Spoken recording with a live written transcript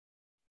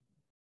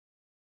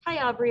Hi,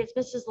 Aubrey. It's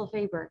Mrs.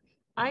 LaFaber.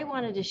 I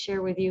wanted to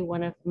share with you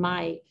one of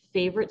my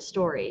favorite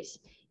stories.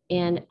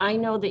 And I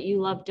know that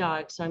you love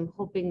dogs, so I'm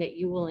hoping that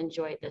you will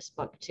enjoy this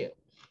book too.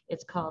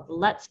 It's called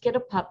Let's Get a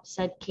Pup,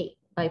 Said Kate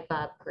by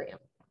Bob Graham.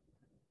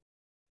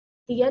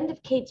 The end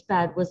of Kate's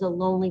bed was a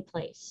lonely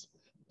place.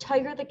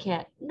 Tiger the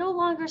cat no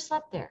longer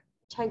slept there.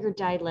 Tiger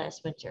died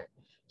last winter,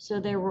 so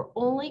there were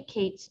only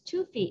Kate's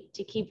 2 feet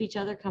to keep each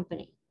other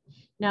company.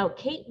 Now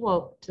Kate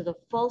woke to the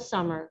full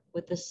summer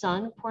with the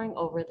sun pouring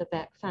over the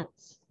back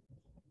fence.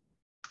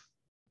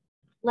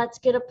 Let's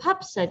get a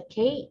pup, said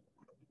Kate.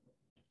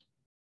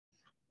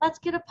 Let's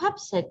get a pup,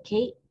 said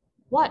Kate.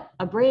 What,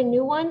 a brand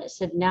new one?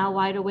 Said now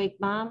wide awake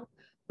Mom.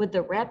 With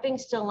the wrapping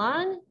still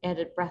on?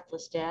 Added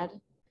breathless Dad.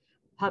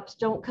 Pups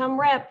don't come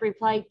wrapped,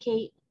 replied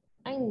Kate.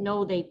 I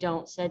know they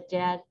don't, said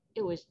Dad.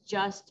 It was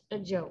just a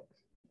joke.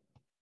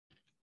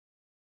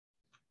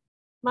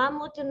 Mom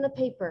looked in the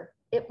paper.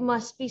 It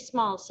must be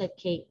small, said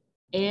Kate.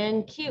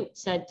 And cute,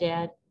 said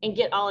Dad. And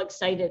get all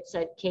excited,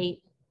 said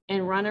Kate.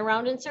 And run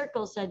around in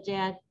circles, said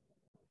Dad.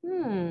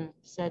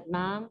 Said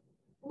Mom.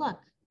 Look,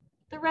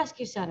 the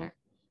rescue center,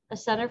 a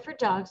center for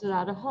dogs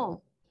without a home,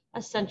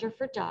 a center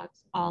for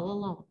dogs all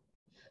alone.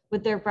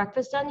 With their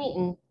breakfast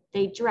uneaten,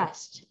 they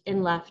dressed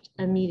and left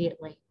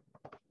immediately.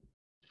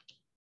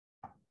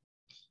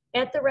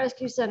 At the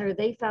rescue center,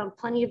 they found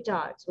plenty of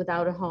dogs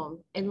without a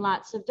home and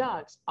lots of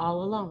dogs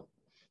all alone.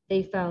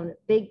 They found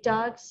big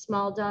dogs,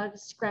 small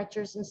dogs,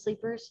 scratchers and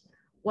sleepers,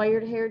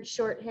 wire-haired,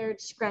 short-haired,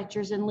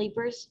 scratchers and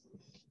leapers.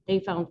 They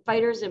found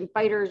fighters and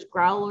biters,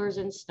 growlers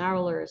and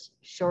snarlers,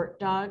 short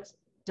dogs,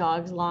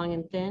 dogs long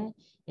and thin,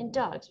 and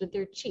dogs with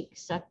their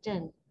cheeks sucked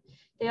in.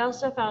 They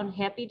also found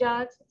happy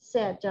dogs,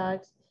 sad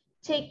dogs,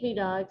 take-me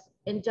dogs,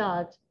 and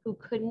dogs who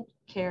couldn't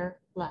care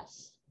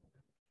less.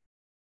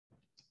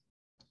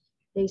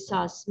 They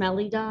saw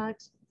smelly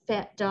dogs,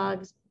 fat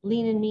dogs,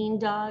 lean and mean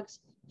dogs,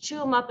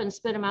 chew 'em up and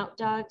spit 'em out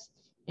dogs,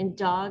 and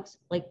dogs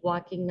like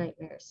walking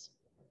nightmares.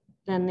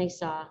 Then they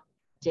saw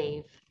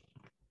Dave.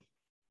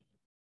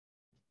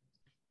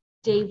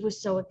 Dave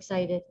was so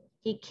excited.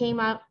 He came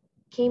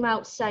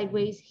out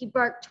sideways. He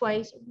barked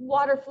twice.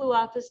 Water flew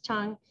off his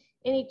tongue,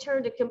 and he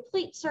turned a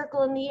complete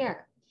circle in the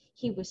air.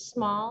 He was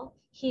small,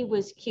 he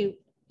was cute,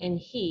 and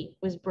he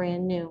was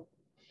brand new.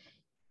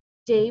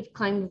 Dave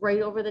climbed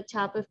right over the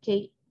top of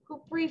Kate,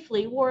 who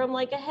briefly wore him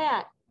like a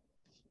hat.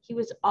 He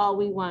was all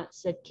we want,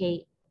 said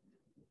Kate.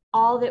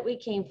 All that we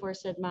came for,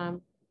 said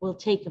Mom. We'll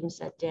take him,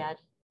 said Dad.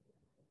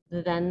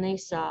 Then they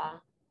saw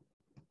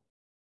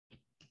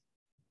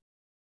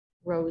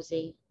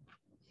Rosie,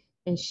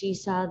 and she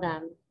saw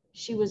them.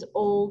 She was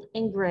old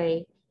and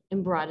gray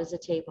and broad as a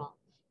table.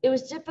 It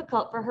was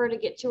difficult for her to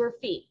get to her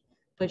feet,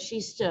 but she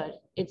stood,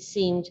 it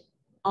seemed,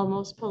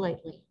 almost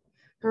politely.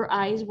 Her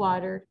eyes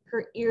watered,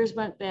 her ears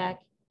went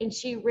back, and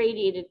she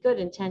radiated good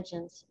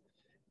intentions.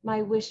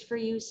 My wish for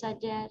you, said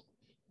Dad,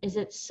 is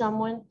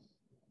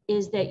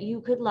that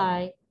you could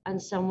lie on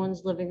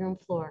someone's living room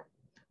floor,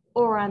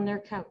 or on their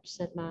couch,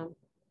 said Mom,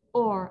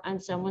 or on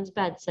someone's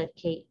bed, said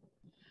Kate.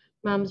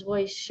 Mom's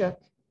voice shook.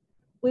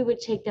 We would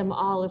take them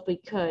all if we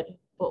could,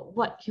 but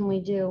what can we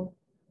do?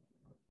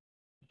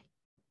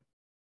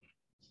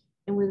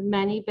 And with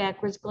many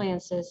backwards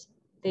glances,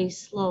 they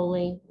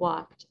slowly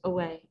walked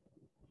away.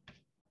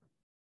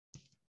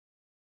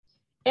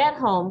 At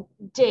home,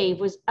 Dave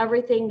was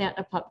everything that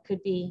a pup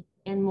could be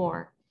and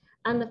more.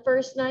 On the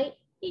first night,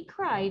 he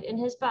cried in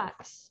his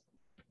box.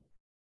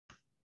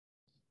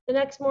 The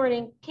next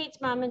morning,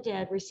 Kate's mom and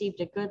dad received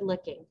a good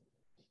licking.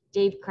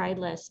 Dave cried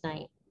last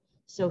night,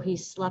 so he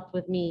slept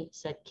with me,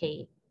 said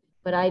Kate,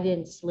 but I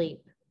didn't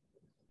sleep.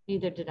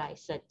 Neither did I,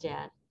 said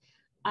Dad.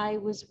 I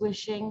was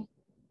wishing.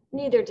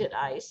 Neither did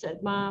I,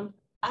 said Mom.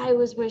 I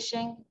was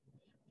wishing.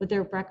 With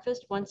their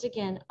breakfast once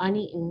again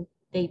uneaten,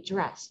 they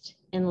dressed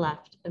and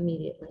left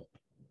immediately.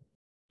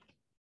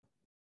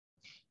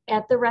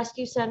 At the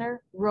rescue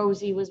center,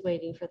 Rosie was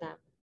waiting for them.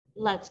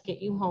 Let's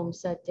get you home,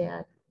 said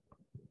Dad.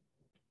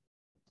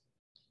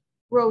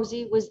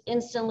 Rosie was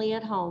instantly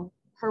at home.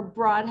 Her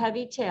broad,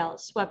 heavy tail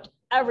swept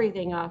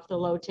everything off the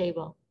low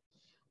table.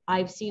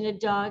 I've seen a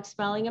dog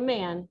smelling a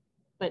man,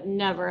 but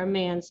never a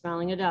man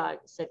smelling a dog,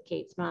 said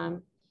Kate's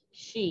mom.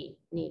 She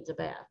needs a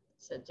bath,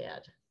 said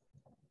Dad.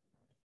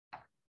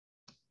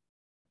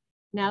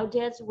 Now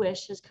Dad's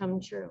wish has come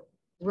true.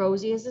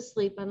 Rosie is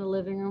asleep on the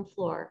living room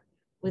floor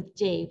with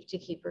Dave to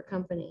keep her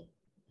company.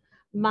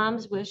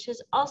 Mom's wish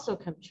has also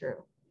come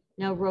true.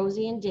 Now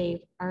Rosie and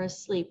Dave are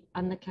asleep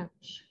on the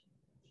couch.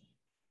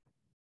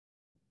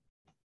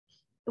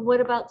 And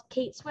what about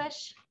Kate's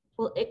wish?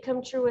 Will it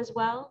come true as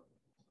well?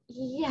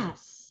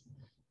 Yes.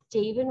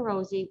 Dave and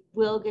Rosie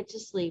will get to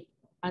sleep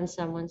on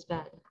someone's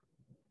bed.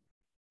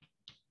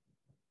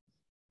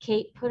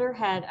 Kate put her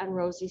head on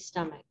Rosie's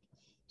stomach.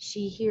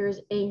 She hears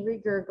angry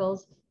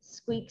gurgles,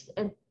 squeaks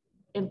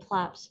and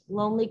plops,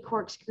 lonely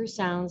corkscrew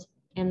sounds,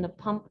 and the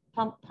pump,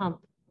 pump,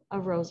 pump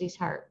of Rosie's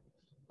heart,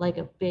 like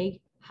a big,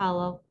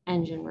 hollow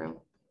engine room.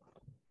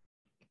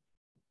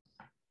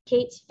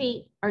 Kate's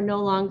feet are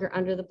no longer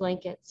under the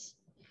blankets.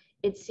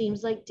 It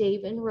seems like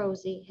Dave and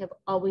Rosie have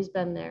always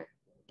been there.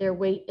 Their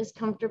weight is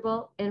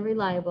comfortable and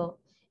reliable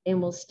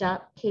and will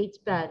stop Kate's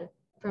bed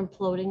from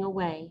floating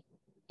away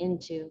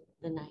into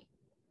the night.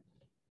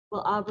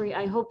 Well, Aubrey,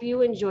 I hope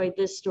you enjoyed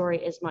this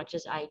story as much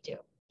as I do.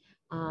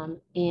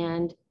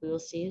 And we will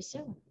see you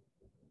soon.